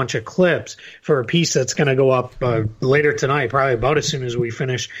pulled a bunch of clips for a piece that's going to go up later tonight, probably about as soon as we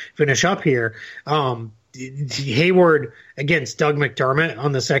finish up here. Hayward against Doug McDermott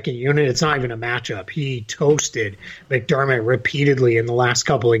on the second unit, it's not even a matchup. He toasted McDermott repeatedly in the last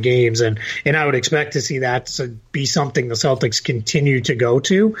couple of games, and I would expect to see that to be something the Celtics continue to go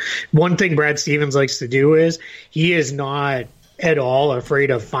to. One thing Brad Stevens likes to do is he is not at all afraid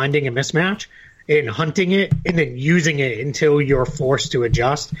of finding a mismatch and hunting it and then using it until you're forced to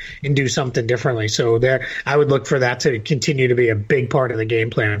adjust and do something differently. So there, I would look for that to continue to be a big part of the game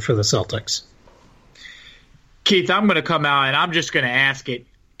plan for the Celtics. Keith, I'm going to come out and I'm just going to ask it.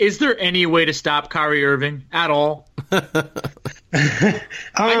 Is there any way to stop Kyrie Irving at all?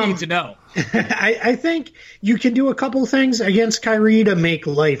 I need to know. I think you can do a couple things against Kyrie to make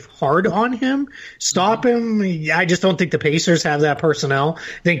life hard on him. Stop him. I just don't think the Pacers have that personnel.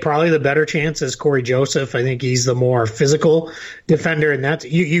 I think probably the better chance is Corey Joseph. I think he's the more physical defender, and that's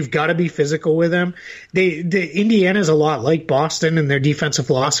you've got to be physical with him. Indiana's a lot like Boston in their defensive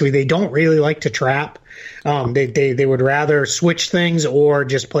philosophy. They don't really like to trap. They would rather switch things or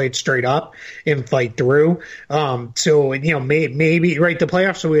just play it straight up and fight through. So maybe right, the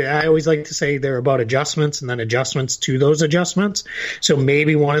playoffs, I always like to say they're about adjustments and then adjustments to those adjustments. So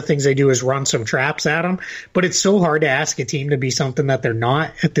maybe one of the things they do is run some traps at them, but it's so hard to ask a team to be something that they're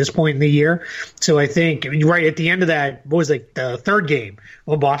not at this point in the year. So I think right at the end of that, what was it, the third game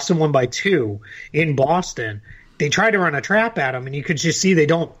when Boston won by 2 in Boston, they tried to run a trap at them, and you could just see they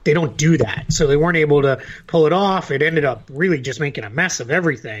don't do that. So they weren't able to pull it off. It ended up really just making a mess of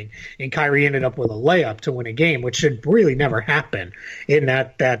everything, and Kyrie ended up with a layup to win a game, which should really never happen in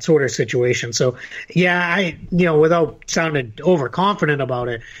that sort of situation. So, yeah, without sounding overconfident about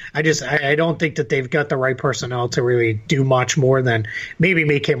it, I don't think that they've got the right personnel to really do much more than maybe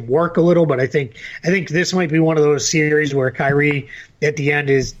make him work a little. But I think this might be one of those series where Kyrie at the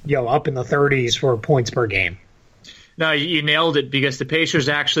end is up in the 30s for points per game. No, you nailed it, because the Pacers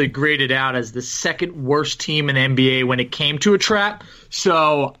actually graded out as the second worst team in the NBA when it came to a trap.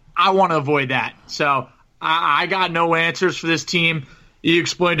 So I want to avoid that. So I got no answers for this team. You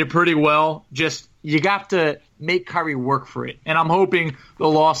explained it pretty well. Just you got to make Kyrie work for it. And I'm hoping the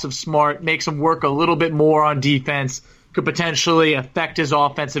loss of Smart makes him work a little bit more on defense, could potentially affect his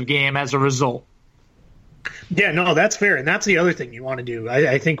offensive game as a result. Yeah, no, that's fair. And that's the other thing you want to do.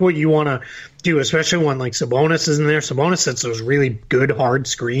 I think what you want to do, especially when like Sabonis is in there, Sabonis sets those really good hard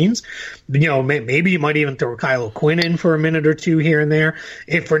screens. Maybe you might even throw Kyle Quinn in for a minute or two here and there.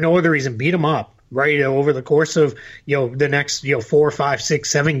 If for no other reason, beat him up. right, over the course of, the next, 4, 5, 6,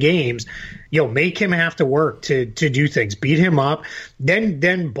 7 games, make him have to work to do things, beat him up.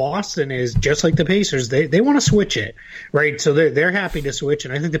 Then Boston is just like the Pacers. They want to switch it, right? So they're happy to switch,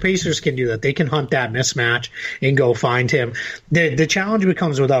 and I think the Pacers can do that. They can hunt that mismatch and go find him. The challenge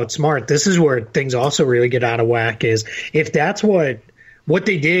becomes without Smart. This is where things also really get out of whack, is if that's what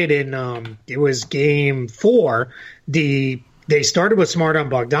they did in it was game 4, they started with Smart on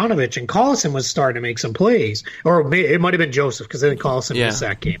Bogdanovich, and Collison was starting to make some plays. Or it might have been Joseph, because then Collison missed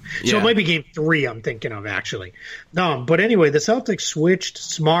that game. So it might be game 3 I'm thinking of, actually. But anyway, the Celtics switched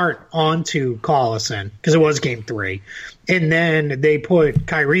Smart onto Collison, because it was game 3. And then they put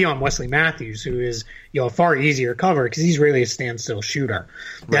Kyrie on Wesley Matthews, who is a far easier cover because he's really a standstill shooter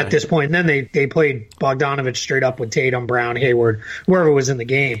at this point. And then they played Bogdanovich straight up with Tatum, Brown, Hayward, whoever was in the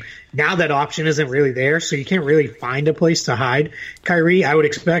game. Now that option isn't really there, so you can't really find a place to hide Kyrie. I would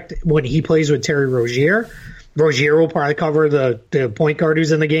expect when he plays with Terry Rozier will probably cover the point guard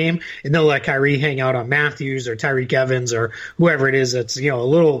who's in the game, and they'll let Kyrie hang out on Matthews or Tyreek Evans or whoever it is that's a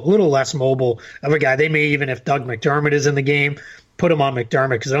little less mobile of a guy. They may, even if Doug McDermott is in the game, put him on McDermott,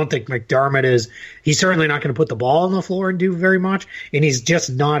 because I don't think McDermott he's certainly not going to put the ball on the floor and do very much, and he's just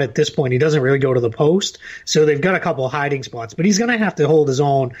not at this point. He doesn't really go to the post, so they've got a couple of hiding spots, but he's going to have to hold his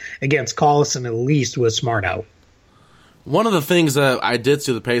own against Collison at least with Smart out. One of the things that I did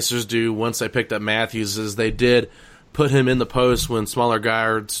see the Pacers do once they picked up Matthews is they did put him in the post when smaller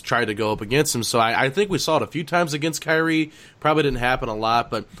guards tried to go up against him. So I think we saw it a few times against Kyrie. Probably didn't happen a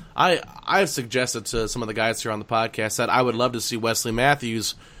lot, but I've suggested to some of the guys here on the podcast that I would love to see Wesley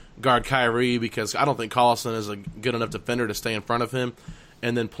Matthews guard Kyrie, because I don't think Collison is a good enough defender to stay in front of him,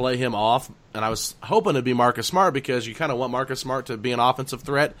 and then play him off. And I was hoping it'd be Marcus Smart, because you kind of want Marcus Smart to be an offensive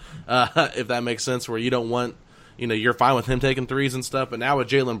threat, if that makes sense, where you don't want, you're fine with him taking threes and stuff. But now with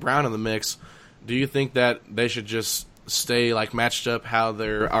Jaylen Brown in the mix, do you think that they should just stay matched up how they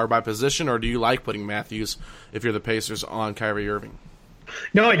are by position, or do you like putting Matthews, if you're the Pacers, on Kyrie Irving?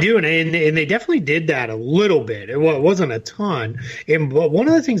 No, I do, and they definitely did that a little bit. It wasn't a ton. But one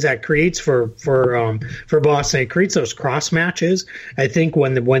of the things that creates for Boston, it creates those cross matches. I think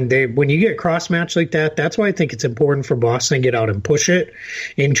when you get cross match like that, that's why I think it's important for Boston to get out and push it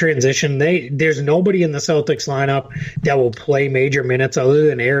in transition. There's nobody in the Celtics lineup that will play major minutes other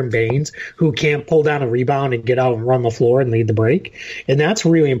than Aaron Baines, who can't pull down a rebound and get out and run the floor and lead the break. And that's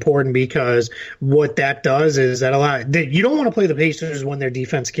really important, because what that does is that you don't want to play the Pacers when their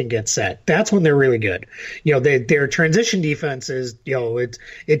defense can get set. That's when they're really good. Their transition defense is,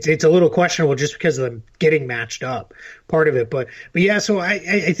 it's a little questionable just because of them getting matched up, part of it. But yeah, so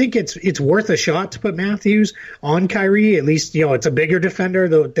I think it's worth a shot to put Matthews on Kyrie. At least, it's a bigger defender,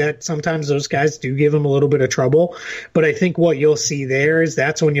 though that sometimes those guys do give him a little bit of trouble. But I think what you'll see there is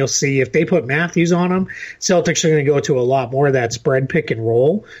that's when you'll see, if they put Matthews on him, Celtics are going to go to a lot more of that spread pick and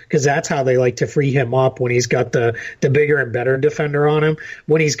roll, because that's how they like to free him up when he's got the bigger and better defender on him.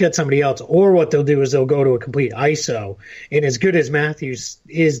 When he's got somebody else, or what they'll do is they'll go to a complete ISO. And as good as Matthews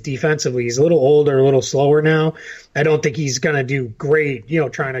is defensively, he's a little older, a little slower now. I don't think he's going to do great,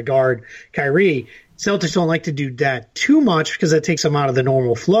 trying to guard Kyrie. Celtics don't like to do that too much, because that takes them out of the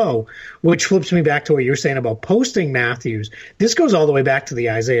normal flow, which flips me back to what you were saying about posting Matthews. This goes all the way back to the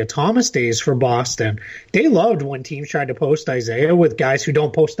Isaiah Thomas days for Boston. They loved when teams tried to post Isaiah with guys who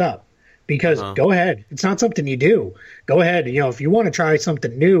don't post up. Because go ahead, it's not something you do. Go ahead, if you want to try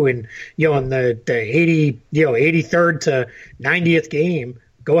something new, and in the 83rd to 90th game,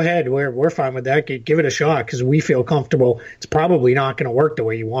 go ahead. We're fine with that. Give it a shot, because we feel comfortable. It's probably not going to work the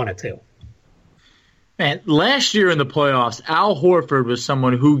way you want it to. Man, last year in the playoffs, Al Horford was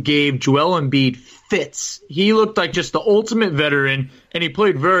someone who gave Joel Embiid fits. He looked like just the ultimate veteran, and he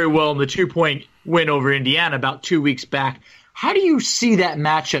played very well in the 2-point win over Indiana about 2 weeks back. How do you see that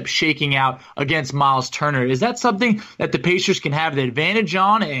matchup shaking out against Miles Turner? Is that something that the Pacers can have the advantage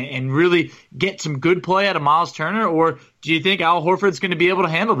on and really get some good play out of Miles Turner? Or do you think Al Horford's going to be able to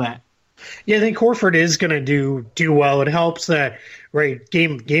handle that? Yeah, I think Horford is going to do well. It helps that, right,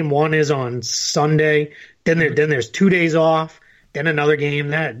 game 1 is on Sunday. Then there's 2 days off. Then another game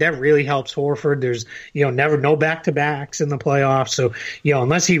that really helps Horford. There's no back-to-backs in the playoffs, so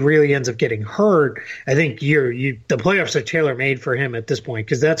unless he really ends up getting hurt, I think the playoffs are tailor-made for him at this point,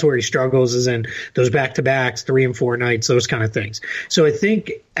 because that's where he struggles, is in those back-to-backs, 3 and 4 nights, those kind of things. So I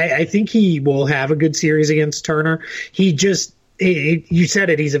think he will have a good series against Turner. He just you said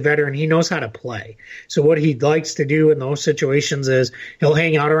it, he's a veteran. He knows how to play. So what he likes to do in those situations is he'll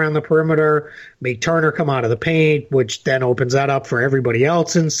hang out around the perimeter, make Turner come out of the paint, which then opens that up for everybody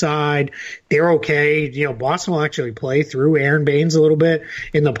else inside. They're okay. Boston will actually play through Aaron Baines a little bit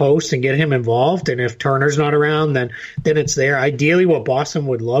in the post and get him involved. And if Turner's not around, then it's there. Ideally, what Boston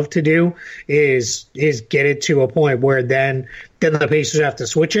would love to do is get it to a point where then the Pacers have to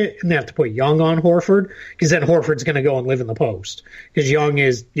switch it and they have to put Young on Horford, because then Horford's going to go and live in the post, because Young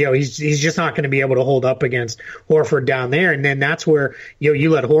is, he's just not going to be able to hold up against Horford down there. And then that's where, you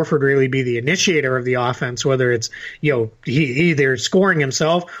let Horford really be the initiator of the offense, whether it's, he either scoring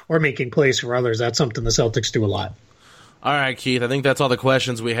himself or making plays for others. That's something the Celtics do a lot. All right, Keith, I think that's all the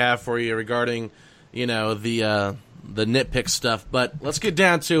questions we have for you regarding, the nitpick stuff. But let's get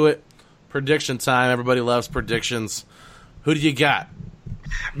down to it. Prediction time. Everybody loves predictions. Who do you got?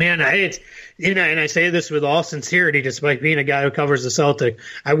 Man, and I say this with all sincerity, despite being a guy who covers the Celtic.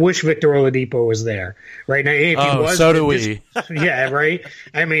 I wish Victor Oladipo was there right now. If he was, so do we. Yeah, right.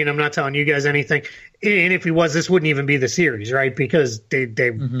 I mean, I'm not telling you guys anything. And if he was, this wouldn't even be the series, right? Because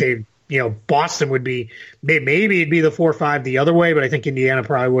they Boston would be, maybe it'd be the 4-5 the other way, but I think Indiana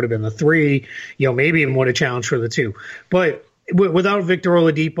probably would have been the 3. Maybe even would have challenged for the 2. But without Victor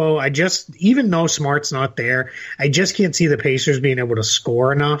Oladipo, even though Smart's not there, I just can't see the Pacers being able to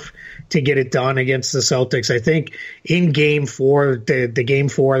score enough to get it done against the Celtics. I think in Game 4, the Game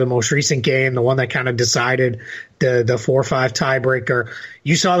 4, the most recent game, the one that kind of decided the 4-5 tiebreaker,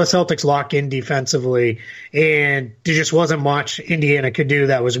 you saw the Celtics lock in defensively, and there just wasn't much Indiana could do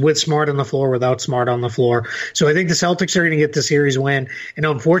that was with Smart on the floor, without Smart on the floor. So I think the Celtics are going to get the series win, and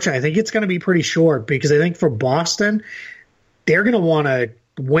unfortunately, I think it's going to be pretty short, because I think for Boston, they're going to want to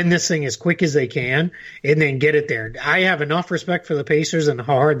win this thing as quick as they can and then get it there. I have enough respect for the Pacers and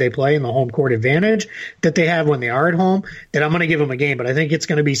how hard they play and the home court advantage that they have when they are at home that I'm going to give them a game, but I think it's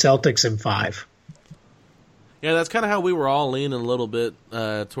going to be Celtics in 5. Yeah, that's kind of how we were all leaning a little bit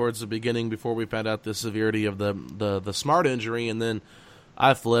towards the beginning before we found out the severity of the Smart injury, and then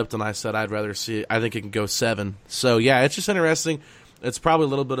I flipped and I said I think it can go 7. So, yeah, it's just interesting. It's probably a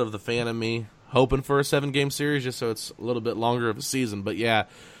little bit of the fan of me hoping for a 7-game series just so it's a little bit longer of a season. But, yeah,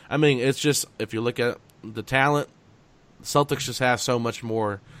 I mean, it's just, if you look at the talent, Celtics just have so much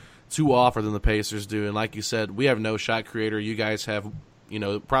more to offer than the Pacers do. And like you said, we have no shot creator. You guys have,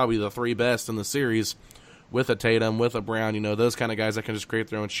 probably the 3 best in the series with a Tatum, with a Brown, those kind of guys that can just create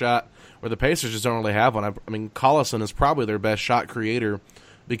their own shot, where the Pacers just don't really have one. I mean, Collison is probably their best shot creator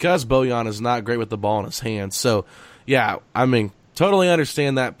because Bojan is not great with the ball in his hands. So, yeah, I mean, totally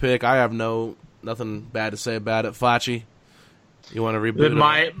understand that pick. I have nothing bad to say about it. Facci, you want to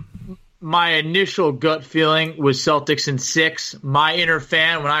reboot My initial gut feeling was Celtics in 6. My inner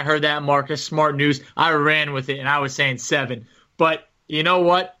fan, when I heard that Marcus Smart news, I ran with it, and I was saying 7. But you know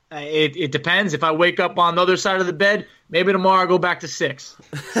what? It depends. If I wake up on the other side of the bed, maybe tomorrow I'll go back to 6.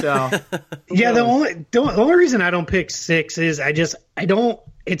 So yeah, the only reason I don't pick 6 is I don't.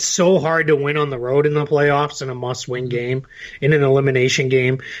 It's so hard to win on the road in the playoffs in a must-win game, in an elimination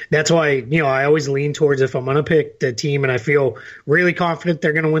game. That's why, I always lean towards, if I'm going to pick the team and I feel really confident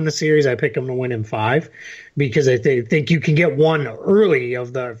they're going to win the series, I pick them to win in 5, because I think you can get one early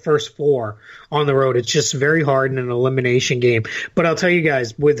of the first 4 on the road. It's just very hard in an elimination game. But I'll tell you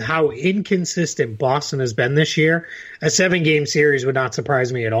guys, with how inconsistent Boston has been this year, a 7-game series would not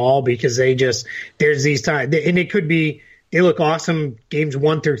surprise me at all, because there's these times, and it could be, they look awesome games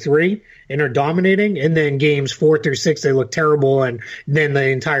 1 through 3 and are dominating, and then games 4 through 6 they look terrible, and then the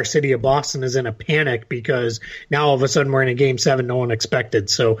entire city of Boston is in a panic because now all of a sudden we're in a game 7 no one expected.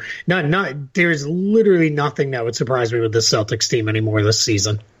 So there's literally nothing that would surprise me with the Celtics team anymore this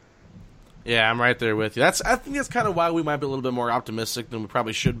season. Yeah, I'm right there with you. I think that's kind of why we might be a little bit more optimistic than we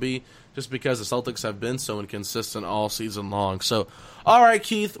probably should be, just because the Celtics have been so inconsistent all season long. So, all right,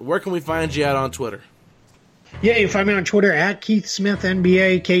 Keith, where can we find you at on Twitter? Yeah, you can find me on Twitter at Keith Smith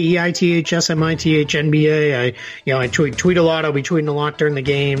NBA, KeithSmith NBA. I tweet a lot. I'll be tweeting a lot during the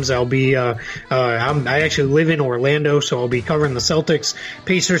games. I'll be I actually live in Orlando, so I'll be covering the Celtics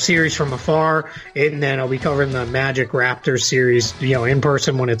Pacers series from afar, and then I'll be covering the Magic Raptors series, in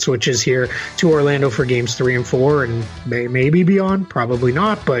person when it switches here to Orlando for games 3 and 4, and maybe beyond. Probably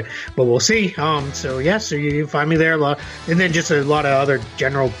not, but we'll see. So you can find me there a lot, and then just a lot of other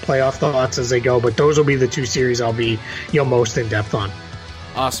general playoff thoughts as they go. But those will be the 2 series I'll be most in depth on.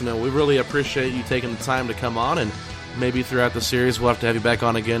 Awesome, man. We really appreciate you taking the time to come on, and maybe throughout the series we'll have to have you back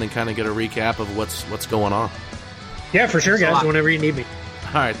on again and kind of get a recap of what's going on. Yeah, for sure, guys. Whenever you need me.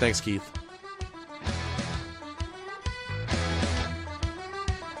 All right, thanks, Keith.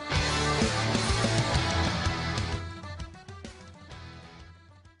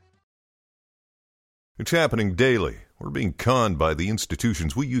 It's happening daily. We're being conned by the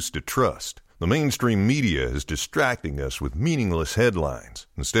institutions we used to trust. The mainstream media is distracting us with meaningless headlines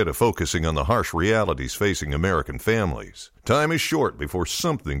instead of focusing on the harsh realities facing American families. Time is short before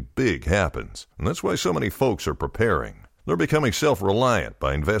something big happens, and that's why so many folks are preparing. They're becoming self-reliant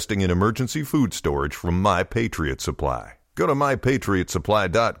by investing in emergency food storage from My Patriot Supply. Go to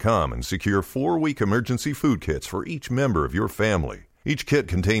MyPatriotSupply.com and secure 4-week emergency food kits for each member of your family. Each kit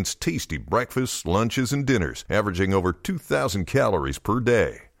contains tasty breakfasts, lunches, and dinners, averaging over 2,000 calories per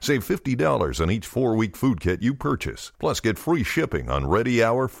day. Save $50 on each 4-week food kit you purchase. Plus, get free shipping on Ready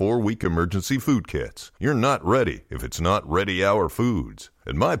Hour 4-week emergency food kits. You're not ready if it's not Ready Hour Foods.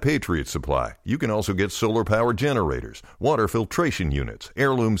 At My Patriot Supply, you can also get solar power generators, water filtration units,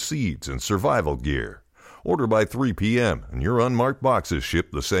 heirloom seeds, and survival gear. Order by 3 p.m. and your unmarked boxes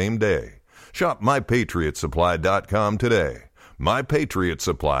ship the same day. Shop MyPatriotSupply.com today.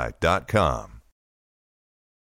 MyPatriotSupply.com.